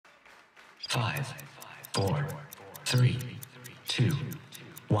5, 4, 3, 2,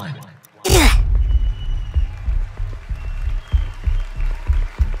 1.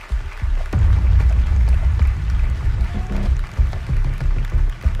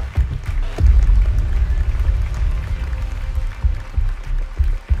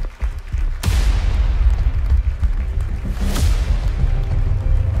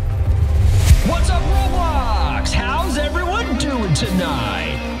 What's up, Roblox? How's everyone doing tonight?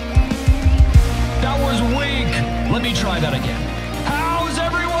 That was weak. Let me try that again. How's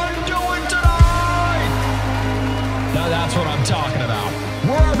everyone doing tonight? Now that's what I'm talking about.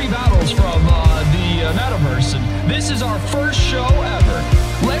 We're RB Battles from the Metaverse, and this is our first show ever.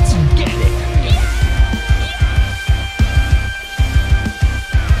 Let's get it.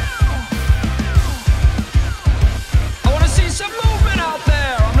 I want to see some movement out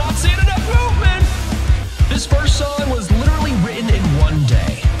there. I'm not seeing enough movement. This first song was literally written in one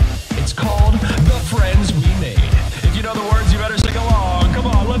day. It's called The Friends We Made. If you know the words, you better sing along. Come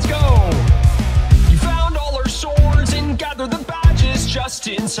on, let's go. You found all our swords and gathered the badges just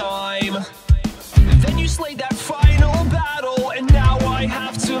in time. Then you slayed that final battle, and now I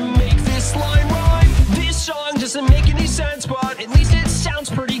have to make this line rhyme. This song doesn't make any sense, but at least it sounds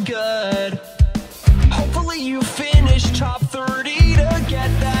pretty good. Hopefully you finish top 30 to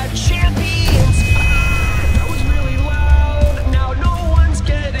get that champions. That was really loud. Now no one's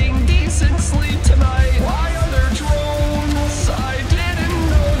getting decent sleep tonight. Why are there drones? I didn't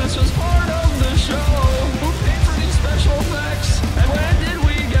know this was part of the show. Who paid for these special effects? And when did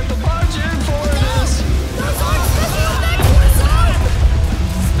we get the budget for this? Those aren't special effects for the song!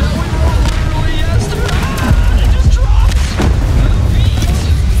 That we wrote literally yesterday. It just dropped. The beat.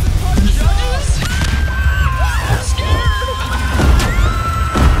 Judges. I'm scared.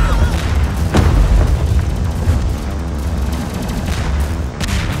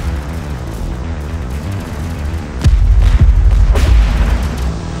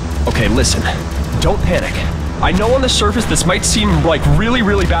 Okay, listen. Don't panic. I know on the surface this might seem like really,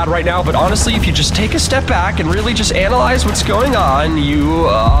 really bad right now, but honestly, if you just take a step back and really just analyze what's going on,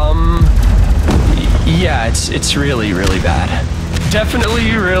 yeah, it's really, really bad.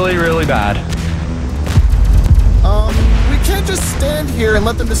 Definitely really, really bad. We can't just stand here and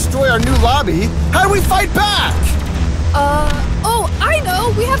let them destroy our new lobby. How do we fight back? Oh, I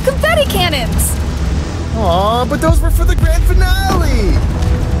know! We have confetti cannons! Aw, but those were for the grand finale!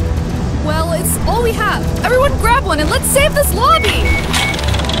 Well, it's all we have. Everyone grab one and let's save this lobby!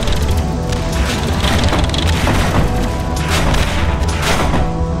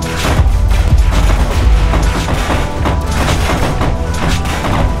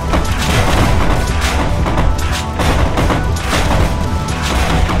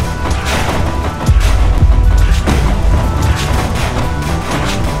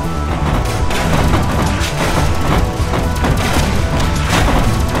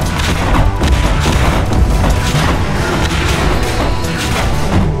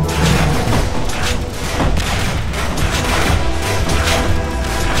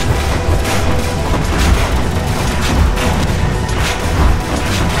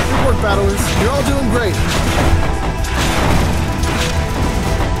 Battlers, you're all doing great.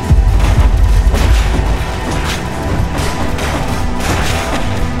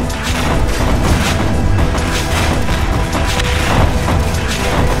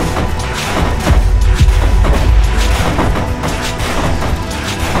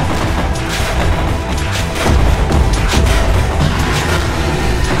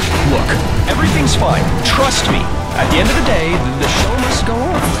 Look, everything's fine. Trust me. At the end of the day, the show must go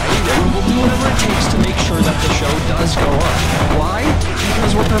on, right? And we'll do whatever it takes to make sure that the show does go on. Why?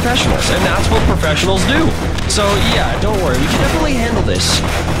 Because we're professionals, and that's what professionals do. So yeah, don't worry, we can definitely handle this.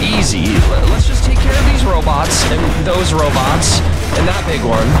 Easy. Let's just take care of these robots, and those robots, and that big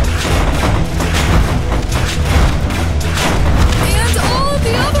one. And all of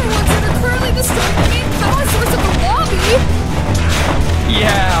the other ones that are currently destroying the main power source of the lobby!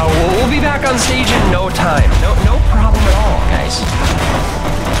 Yeah, we'll be back on stage in no time. No problem at all, guys.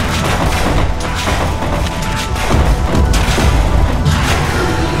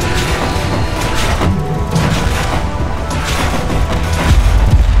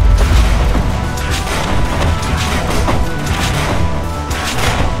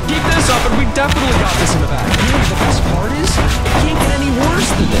 Keep this up and we definitely got this in the bag. You know, the best part is, it can't get any worse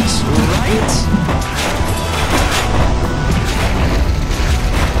than this, right?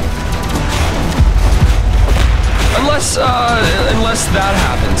 Unless that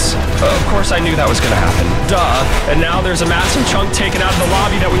happens. Of course I knew that was gonna happen. Duh. And now there's a massive chunk taken out of the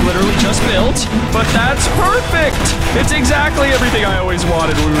lobby that we literally just built. But that's perfect! It's exactly everything I always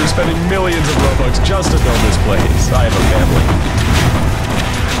wanted. We were spending millions of Robux just to build this place. I have a family.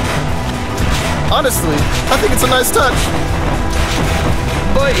 Honestly, I think it's a nice touch.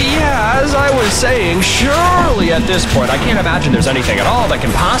 But yeah, as I was saying, surely at this point, I can't imagine there's anything at all that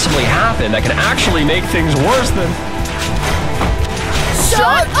can possibly happen that can actually make things worse than...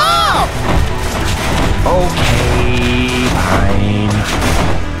 Shut up! Okay, fine.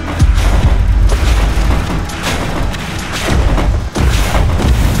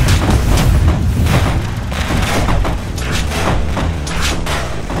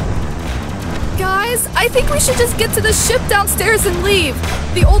 Guys, I think we should just get to the ship downstairs and leave.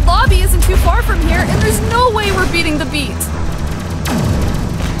 The old lobby isn't too far from here, and there's no way we're beating the beat.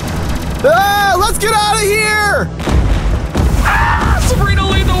 Ah, let's get out of here! Ah, Sabrina,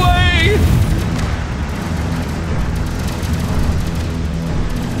 lead the way!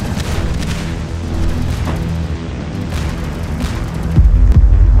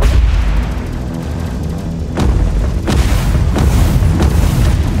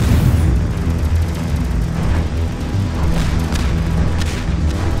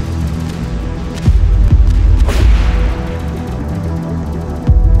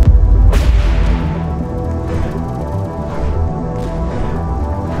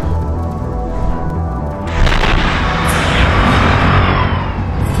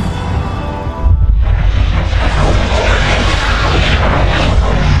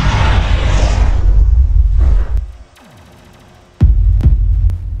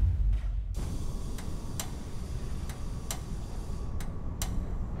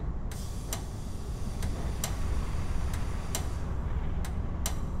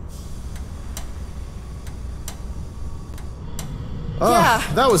 Yeah,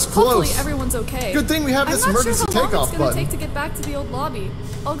 that was close. Hopefully everyone's okay. Good thing we have this emergency takeoff I'm not sure how long it's button. gonna take to get back to the old lobby.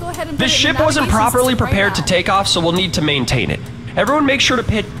 I'll go ahead and put This it in ship the wasn't navigation properly system right prepared to now. take off, so we'll need to maintain it. Everyone make sure to